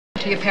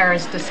to your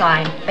parents to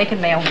sign. They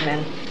can mail them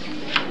in.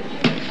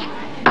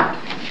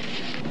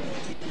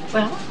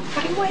 Well,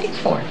 what are you waiting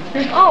for?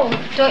 Oh,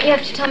 don't you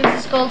have to tell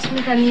Mrs.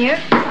 Goldsmith I'm here?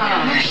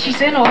 She's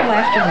in all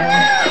afternoon.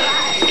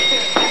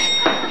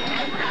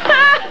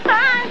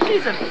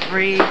 She's a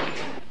freak.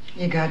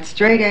 You got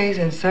straight A's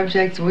in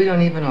subjects we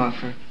don't even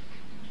offer.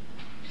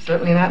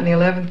 Certainly not in the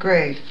 11th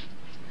grade.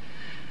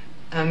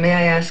 May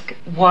I ask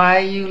why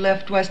you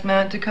left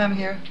Westmount to come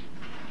here?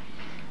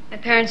 My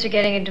parents are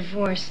getting a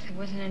divorce. There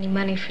wasn't any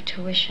money for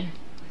tuition.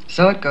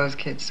 So it goes,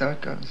 kids, so it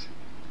goes.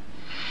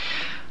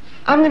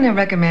 I'm going to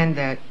recommend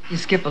that you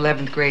skip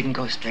 11th grade and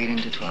go straight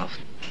into 12th.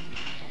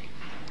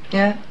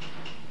 Yeah?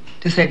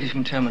 To save you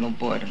from terminal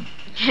boredom.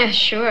 Yeah,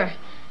 sure.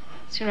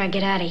 The sooner I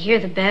get out of here,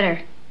 the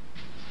better.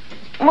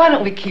 Why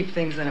don't we keep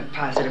things in a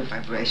positive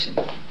vibration?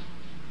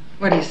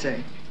 What do you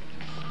say?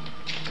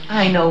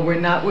 I know we're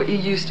not what you're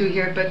used to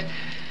here, but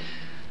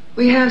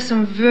we have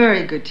some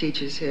very good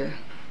teachers here.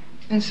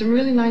 And some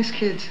really nice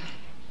kids.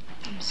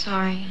 I'm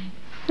sorry.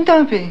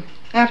 Don't be.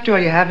 After all,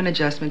 you have an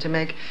adjustment to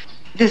make.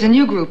 There's a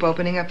new group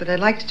opening up that I'd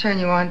like to turn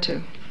you on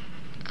to.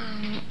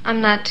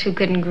 I'm not too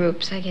good in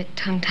groups. I get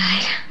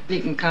tongue-tied.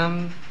 You can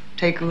come,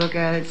 take a look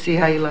at it, see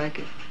how you like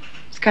it.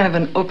 It's kind of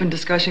an open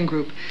discussion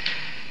group.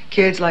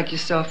 Kids like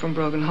yourself from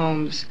broken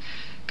homes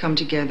come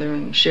together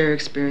and share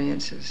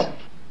experiences.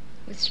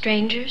 With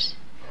strangers?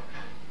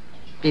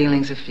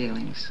 Feelings are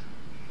feelings.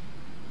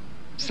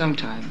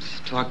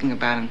 Sometimes talking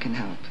about them can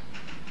help.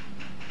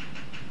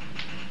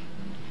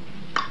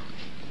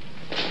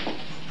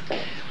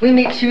 We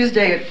meet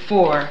Tuesday at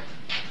 4.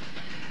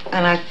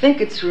 And I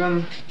think it's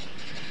room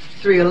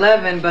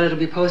 311, but it'll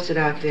be posted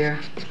out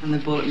there on the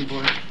bulletin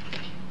board.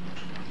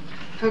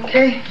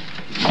 Okay?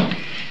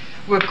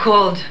 We're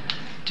called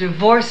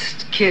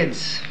Divorced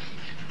Kids.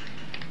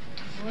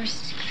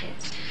 Divorced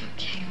kids.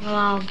 Okay,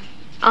 well,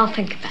 I'll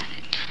think about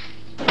it.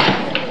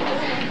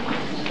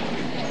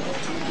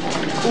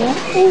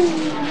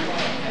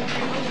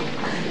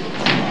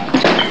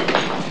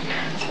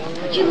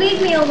 Would you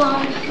leave me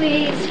alone,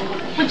 please?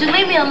 Would you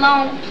leave me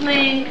alone,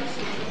 please?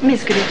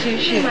 Miss, could you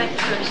shoot? My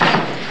purse.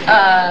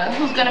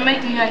 Who's gonna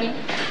make me, honey?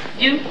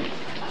 You?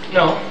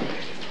 No.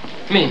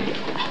 Me.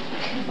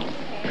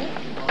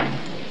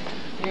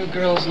 You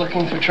girls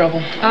looking for trouble?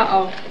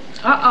 Uh-oh.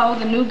 Uh-oh,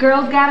 the new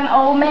girl's got an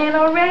old man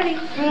already.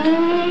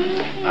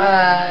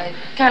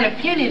 Kind of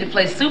puny to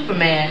play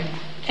Superman.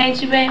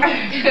 Ain't you, baby?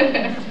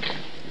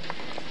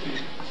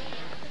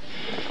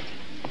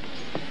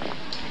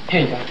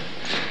 Here you go.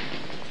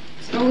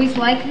 It's always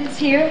like this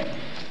here?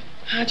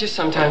 Just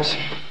sometimes.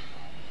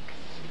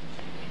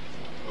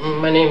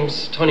 My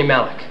name's Tony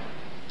Malik.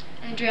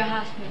 Andrea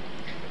Hoffman.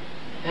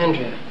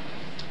 Andrea.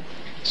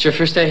 It's your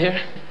first day here?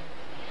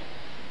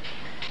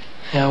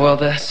 Yeah, well,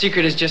 the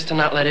secret is just to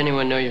not let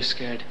anyone know you're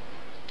scared.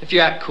 If you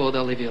act cool,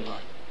 they'll leave you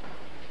alone.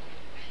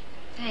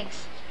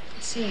 Thanks.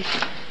 I'll see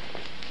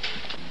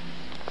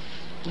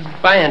you.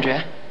 Bye,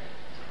 Andrea.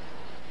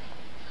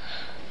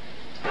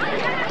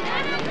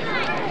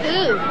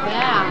 Ooh,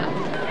 wow.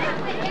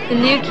 The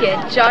new kid,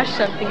 Josh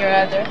something or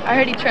other. I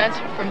heard he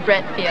transferred from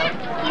Brentfield.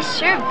 He's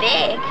sure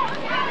big.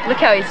 Look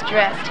how he's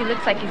dressed. He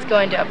looks like he's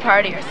going to a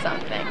party or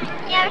something.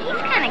 Yeah, he's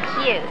kind of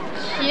cute.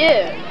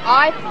 Cute?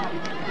 I think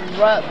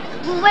gross.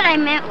 Well, what I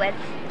meant was,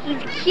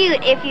 he's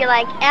cute if you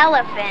like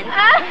elephants.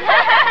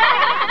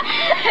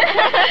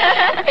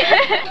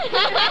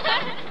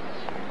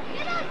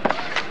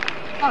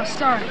 Oh,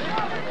 sorry.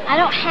 I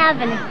don't have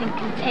anything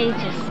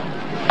contagious.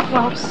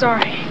 Well,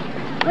 sorry.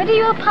 What are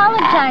you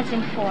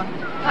apologizing for?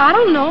 I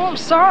don't know. I'm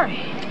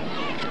sorry.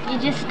 You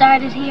just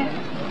started here?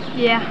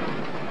 Yeah.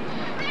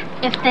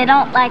 If they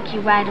don't like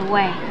you right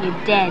away,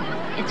 you're dead.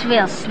 It's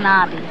real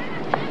snobby.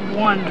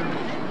 Wonderful.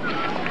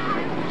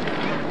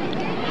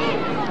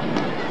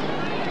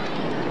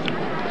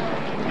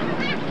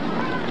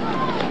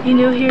 You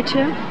new here,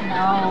 too?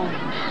 No.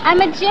 I'm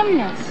a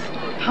gymnast.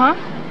 Huh?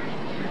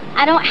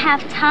 I don't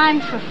have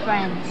time for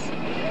friends.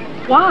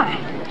 Why?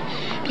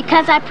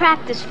 Because I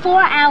practice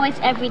 4 hours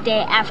every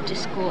day after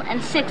school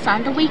and 6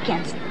 on the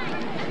weekends.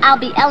 I'll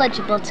be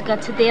eligible to go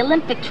to the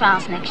Olympic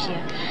trials next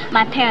year.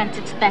 My parents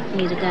expect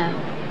me to go.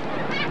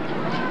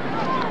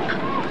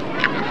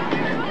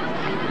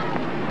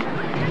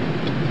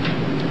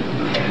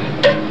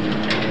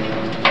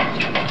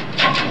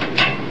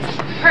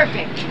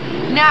 Perfect.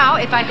 Now,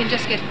 if I can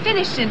just get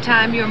finished in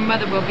time, your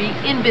mother will be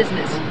in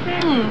business.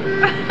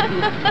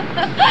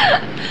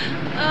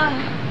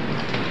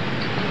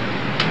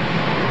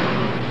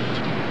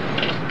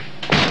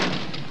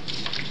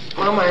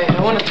 Mom, I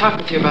want to talk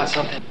with you about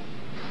something.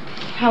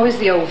 How is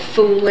the old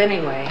fool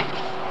anyway?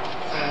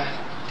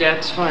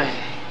 Dad's fine.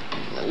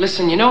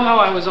 Listen, you know how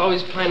I was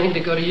always planning to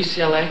go to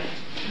UCLA?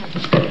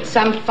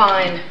 Some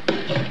fine.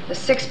 The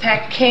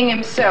six-pack king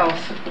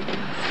himself.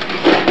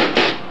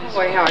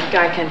 Boy, how a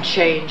guy can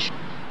change.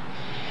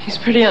 He's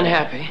pretty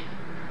unhappy.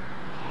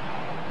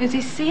 Is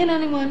he seeing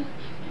anyone?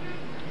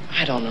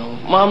 I don't know.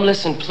 Mom,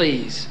 listen,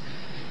 please.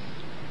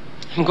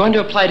 I'm going to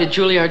apply to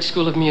Juilliard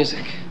School of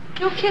Music.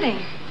 No kidding.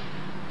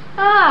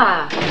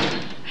 Ah.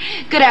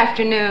 Good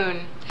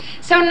afternoon.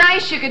 So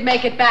nice you could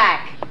make it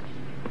back.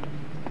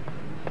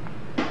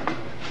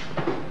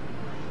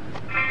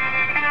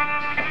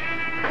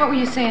 What were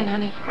you saying,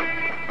 honey?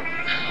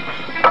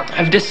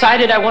 I've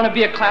decided I want to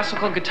be a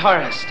classical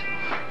guitarist.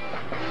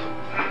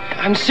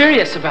 I'm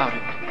serious about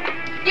it.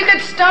 You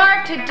could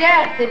starve to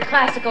death in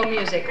classical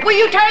music. Will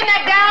you turn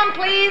that down,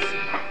 please?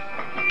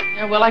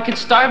 Yeah, well, I could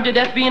starve to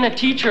death being a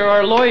teacher or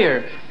a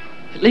lawyer.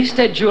 At least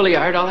at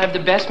Juilliard, I'll have the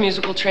best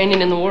musical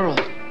training in the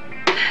world.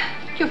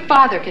 Your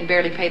father can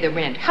barely pay the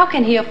rent. How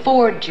can he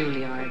afford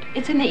Juilliard?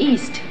 It's in the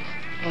East.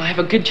 Well, I have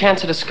a good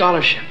chance at a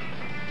scholarship.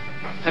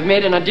 I've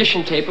made an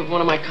audition tape of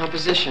one of my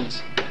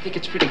compositions. I think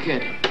it's pretty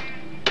good.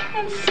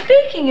 And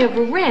speaking of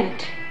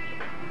rent,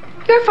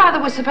 your father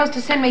was supposed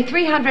to send me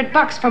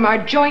 $300 from our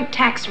joint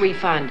tax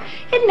refund.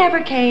 It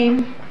never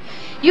came.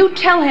 You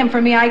tell him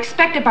for me I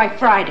expect it by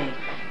Friday.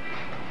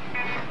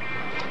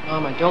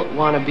 Mom, I don't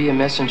want to be a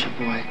messenger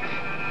boy.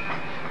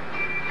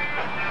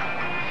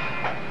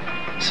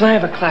 So I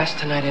have a class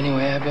tonight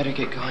anyway. I better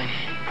get going.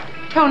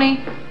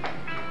 Tony,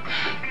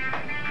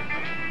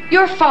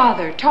 your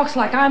father talks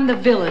like I'm the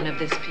villain of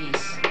this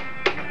piece.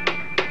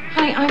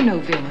 Honey, I'm no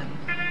villain.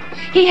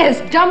 He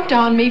has dumped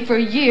on me for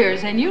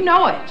years, and you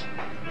know it.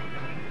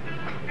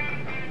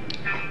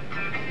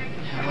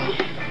 Yeah, well,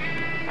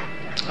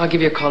 I'll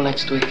give you a call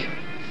next week.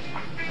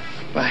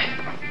 Bye.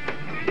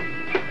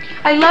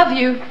 I love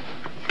you.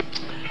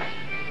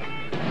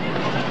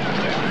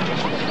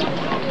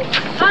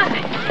 Hi.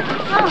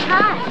 Oh,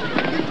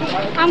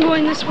 hi. I'm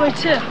going this way,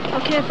 too.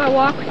 Okay if I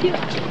walk with you?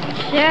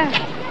 Yeah.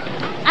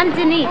 I'm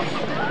Denise.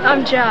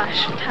 I'm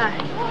Josh. Hi.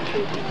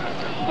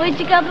 Where'd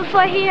you go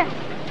before here?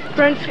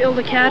 Brentfield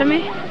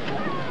Academy?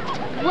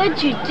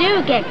 What'd you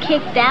do, get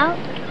kicked out?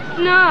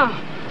 No.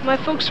 My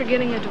folks are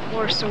getting a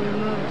divorce, so we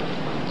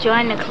moved.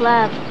 Join the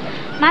club.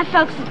 My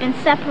folks have been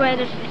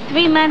separated for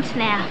 3 months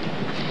now.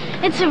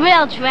 It's a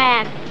real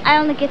drag. I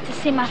only get to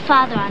see my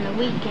father on the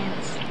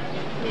weekends.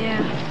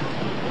 Yeah.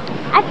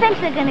 I think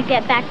they're gonna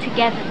get back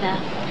together, though.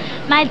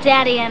 My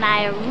daddy and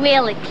I are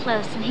really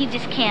close, and he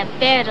just can't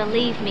bear to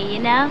leave me, you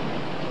know?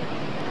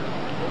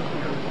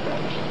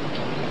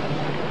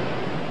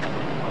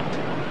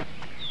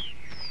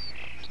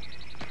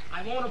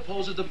 I won't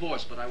oppose a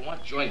divorce, but I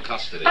want joint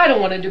custody. I don't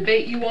want to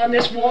debate you on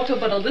this, Walter,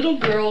 but a little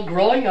girl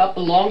growing up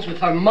belongs with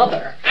her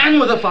mother. And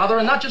with her father,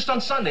 and not just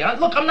on Sunday.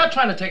 Look, I'm not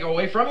trying to take her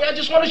away from you. I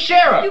just want to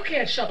share her. You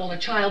can't shuttle a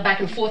child back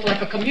and forth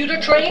like a commuter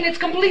train. It's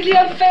completely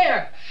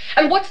unfair.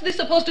 And what's this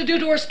supposed to do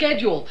to her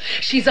schedule?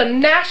 She's a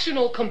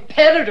national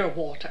competitor,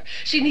 Walter.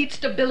 She needs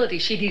stability.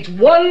 She needs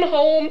one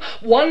home,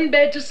 one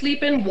bed to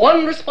sleep in,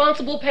 one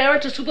responsible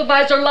parent to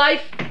supervise her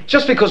life.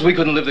 Just because we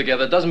couldn't live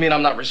together doesn't mean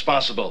I'm not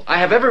responsible. I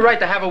have every right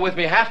to have her with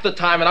me half the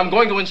time, and I'm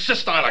going to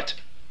insist on it.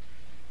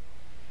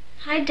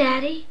 Hi,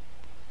 Daddy.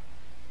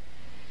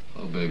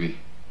 Oh, baby.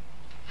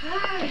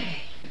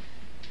 Hi.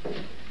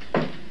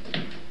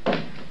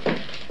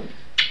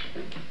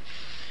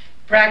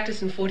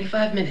 Practice in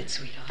 45 minutes,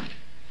 sweetheart.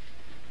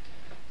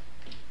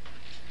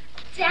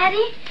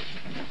 Daddy,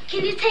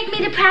 can you take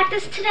me to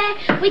practice today?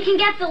 We can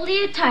get the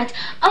leotards.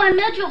 Oh, and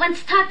Mildred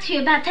wants to talk to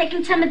you about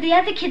taking some of the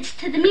other kids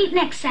to the meet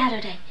next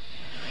Saturday.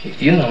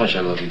 You know how much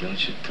I love you,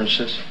 don't you,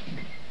 princess?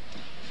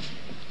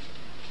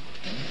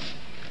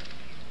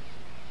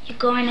 You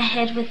going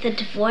ahead with the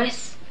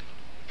divorce?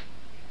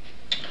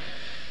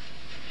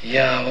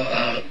 Yeah,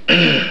 well,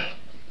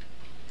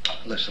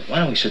 listen, why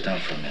don't we sit down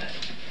for a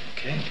minute,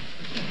 okay?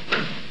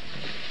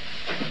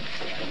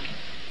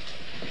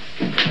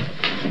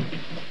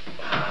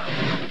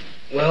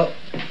 Well,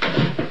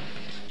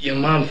 your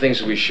mom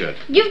thinks we should.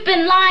 You've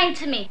been lying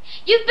to me.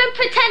 You've been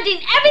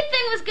pretending everything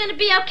was going to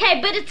be okay,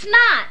 but it's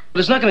not. But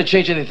it's not going to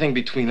change anything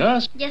between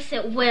us. Yes,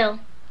 it will.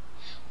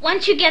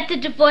 Once you get the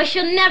divorce,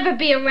 you'll never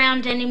be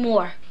around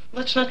anymore.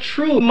 That's not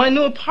true. My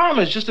new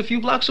apartment is just a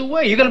few blocks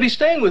away. You're going to be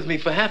staying with me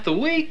for half the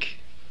week.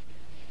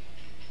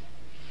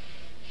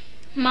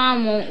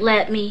 Mom won't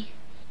let me.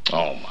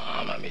 Oh,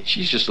 Mom, I mean,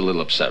 she's just a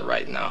little upset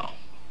right now.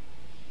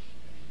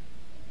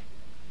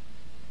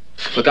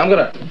 Look, I'm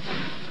gonna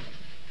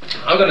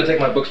take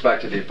my books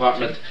back to the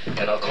apartment,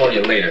 and I'll call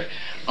you later.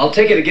 I'll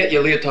take you to get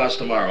your leotards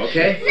tomorrow,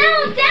 okay?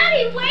 No,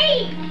 Daddy,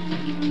 wait!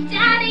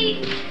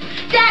 Daddy,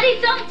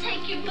 don't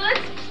take your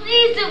books,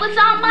 please. It was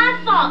all my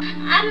fault.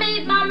 I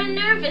made Mama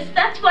nervous.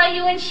 That's why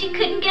you and she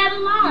couldn't get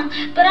along.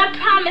 But I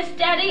promise,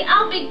 Daddy,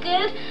 I'll be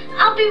good.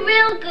 I'll be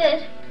real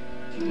good.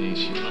 Denise,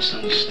 you must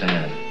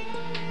understand.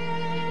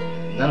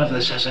 None of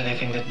this has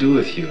anything to do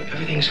with you.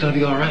 Everything's gonna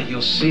be all right.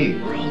 You'll see.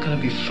 We're all gonna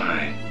be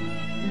fine.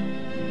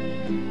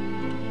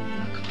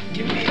 Come on,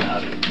 give me a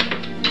hug.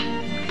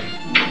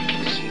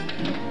 See you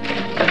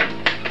there.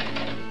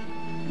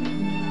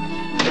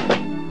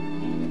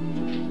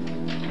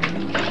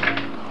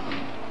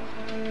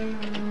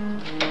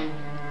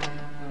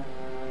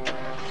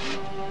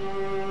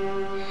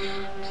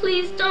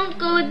 Please don't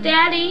go,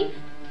 Daddy.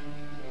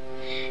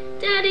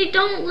 Daddy,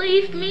 don't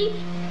leave me.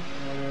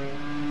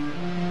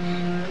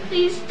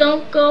 Please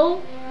don't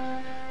go.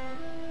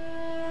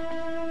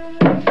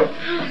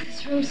 Oh,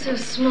 this room's so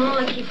small,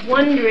 I keep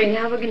wondering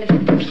how we're going to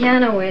fit the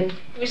piano in.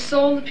 We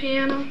sold the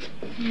piano.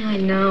 Yeah, I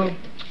know.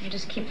 I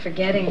just keep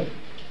forgetting.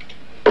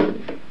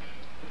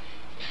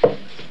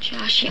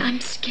 Joshy, I'm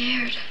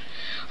scared.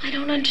 I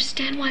don't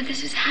understand why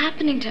this is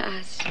happening to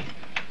us.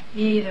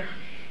 Me either.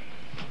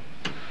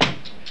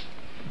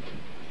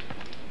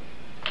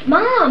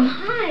 Mom,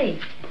 hi.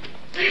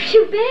 Where have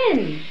you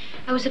been?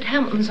 I was at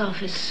Hamilton's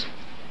office.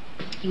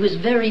 He was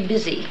very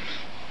busy.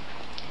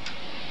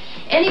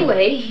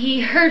 Anyway,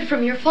 he heard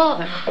from your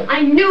father.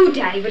 I knew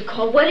Daddy would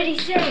call. What did he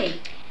say?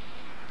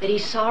 That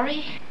he's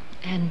sorry,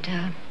 and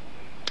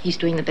he's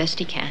doing the best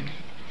he can.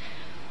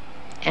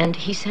 And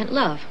he sent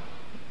love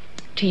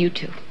to you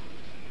two.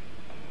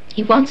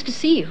 He wants to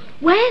see you.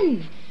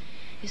 When?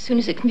 As soon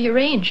as it can be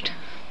arranged.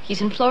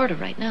 He's in Florida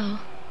right now.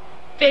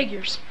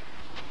 Figures.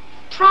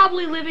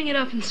 Probably living it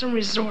up in some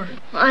resort.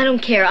 Well, I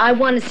don't care. I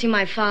want to see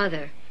my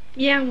father.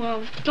 Yeah,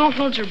 well, don't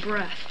hold your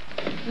breath.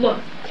 Look,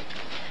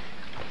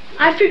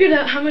 I figured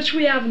out how much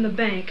we have in the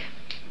bank.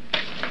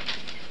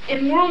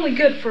 And we're only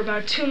good for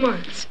about 2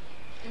 months.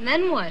 And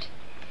then what?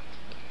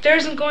 There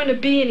isn't going to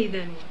be any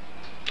then.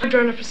 I've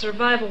drawn up a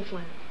survival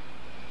plan.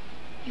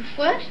 You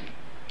what?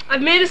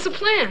 I've made us a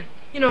plan.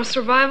 You know,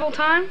 survival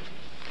time.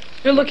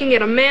 You're looking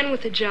at a man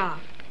with a job.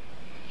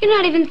 You're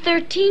not even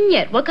 13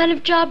 yet. What kind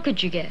of job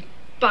could you get?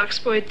 Box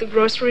boy at the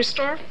grocery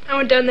store. I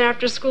went down there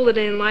after school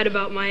today and lied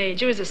about my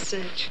age. It was a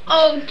cinch.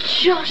 Oh,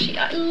 Joshy,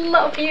 I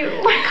love you.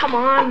 Come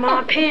on,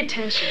 Ma, pay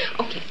attention.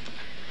 Okay.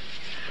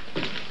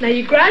 Now,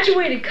 you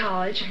graduated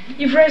college.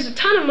 You've raised a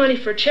ton of money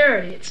for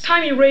charity. It's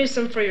time you raised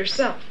some for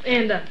yourself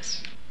and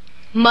us.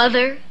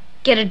 Mother,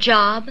 get a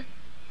job?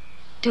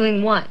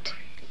 Doing what?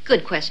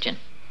 Good question.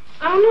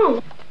 I don't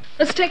know.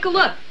 Let's take a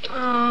look.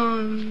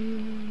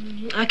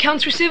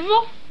 Accounts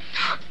receivable?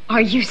 Are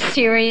you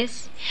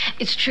serious?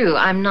 It's true,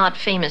 I'm not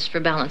famous for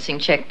balancing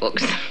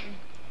checkbooks.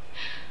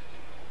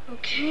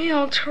 Okay,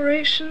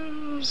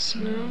 alterations,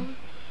 no.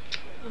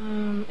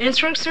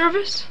 Answering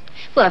service?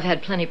 Well, I've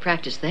had plenty of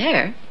practice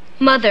there.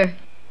 Mother,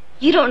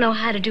 you don't know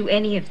how to do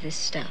any of this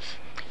stuff.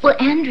 Well,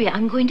 Andrea,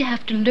 I'm going to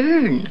have to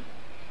learn.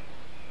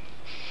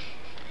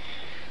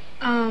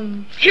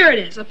 Here it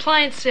is,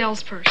 appliance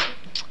salesperson.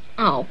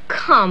 Oh,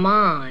 come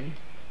on.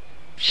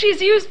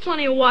 She's used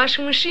plenty of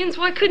washing machines.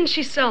 Why couldn't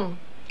she sell them?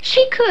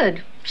 She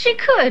could. She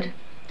could.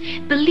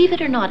 Believe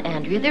it or not,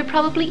 Andrea, there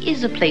probably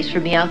is a place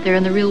for me out there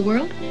in the real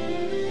world.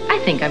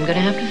 I think I'm going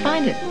to have to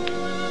find it.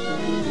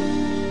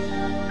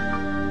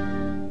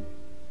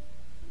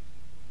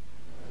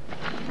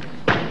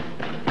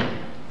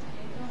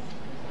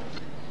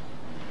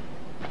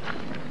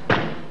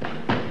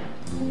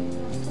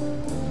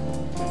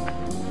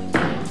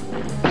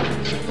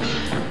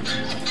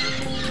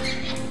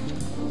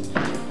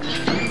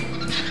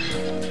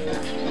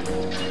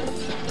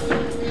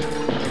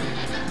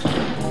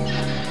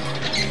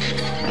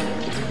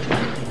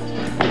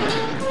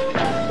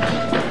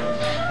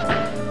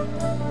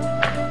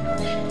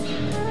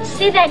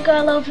 See that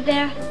girl over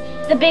there?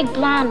 The big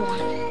blonde one.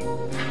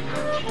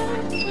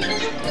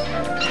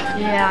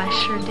 Yeah, I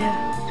sure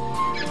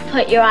did.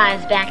 Put your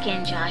eyes back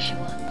in,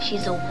 Joshua.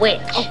 She's a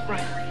witch. Oh,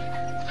 right.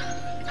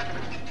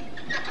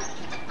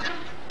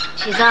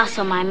 She's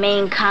also my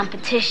main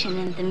competition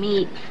in the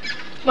meet.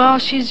 Well,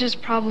 she's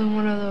just probably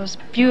one of those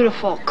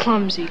beautiful,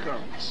 clumsy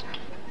girls.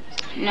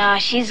 No,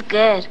 she's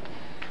good,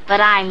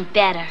 but I'm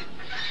better.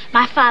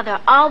 My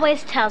father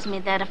always tells me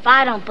that if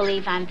I don't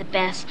believe I'm the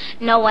best,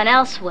 no one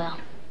else will.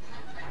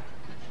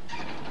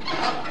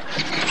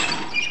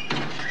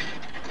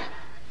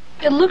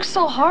 It looks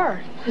so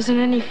hard. Isn't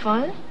it any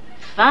fun?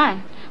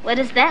 Fun? What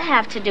does that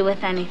have to do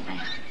with anything?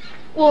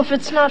 Well, if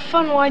it's not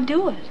fun, why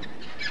do it?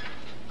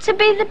 To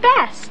be the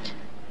best.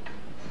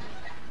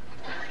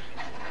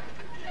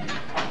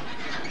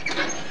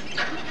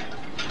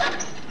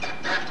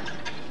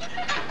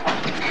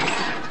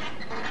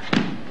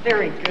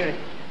 Very good.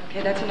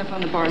 Okay, that's enough on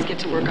the bars. Get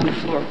to work on the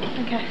floor.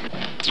 Okay.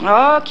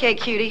 Okay,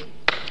 cutie.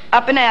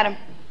 Up and at 'em.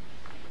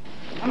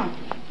 Come on.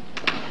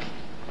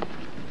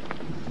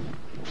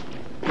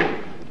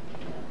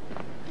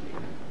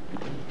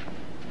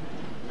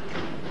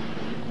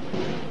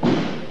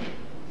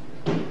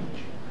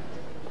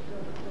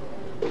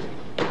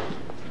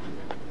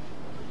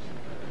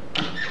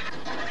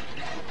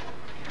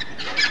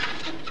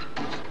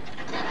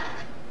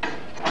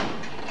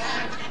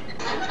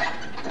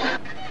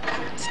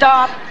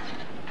 Stop.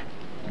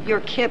 Your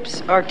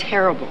kips are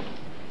terrible.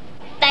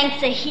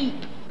 Thanks a heap.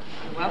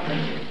 You're welcome.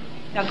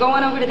 Now go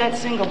on over to that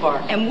single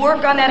bar and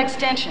work on that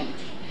extension.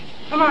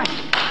 Come on.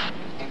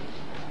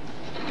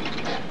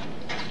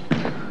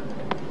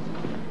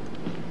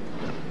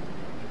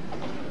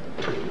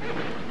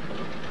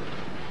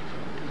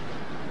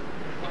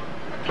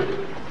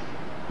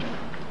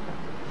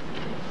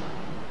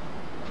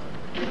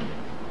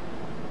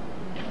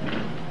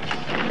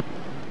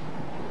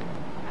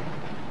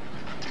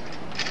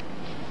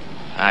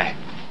 Hi.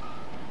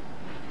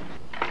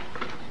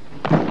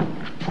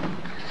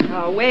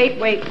 Oh, wait.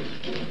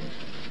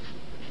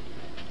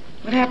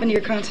 What happened to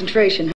your concentration?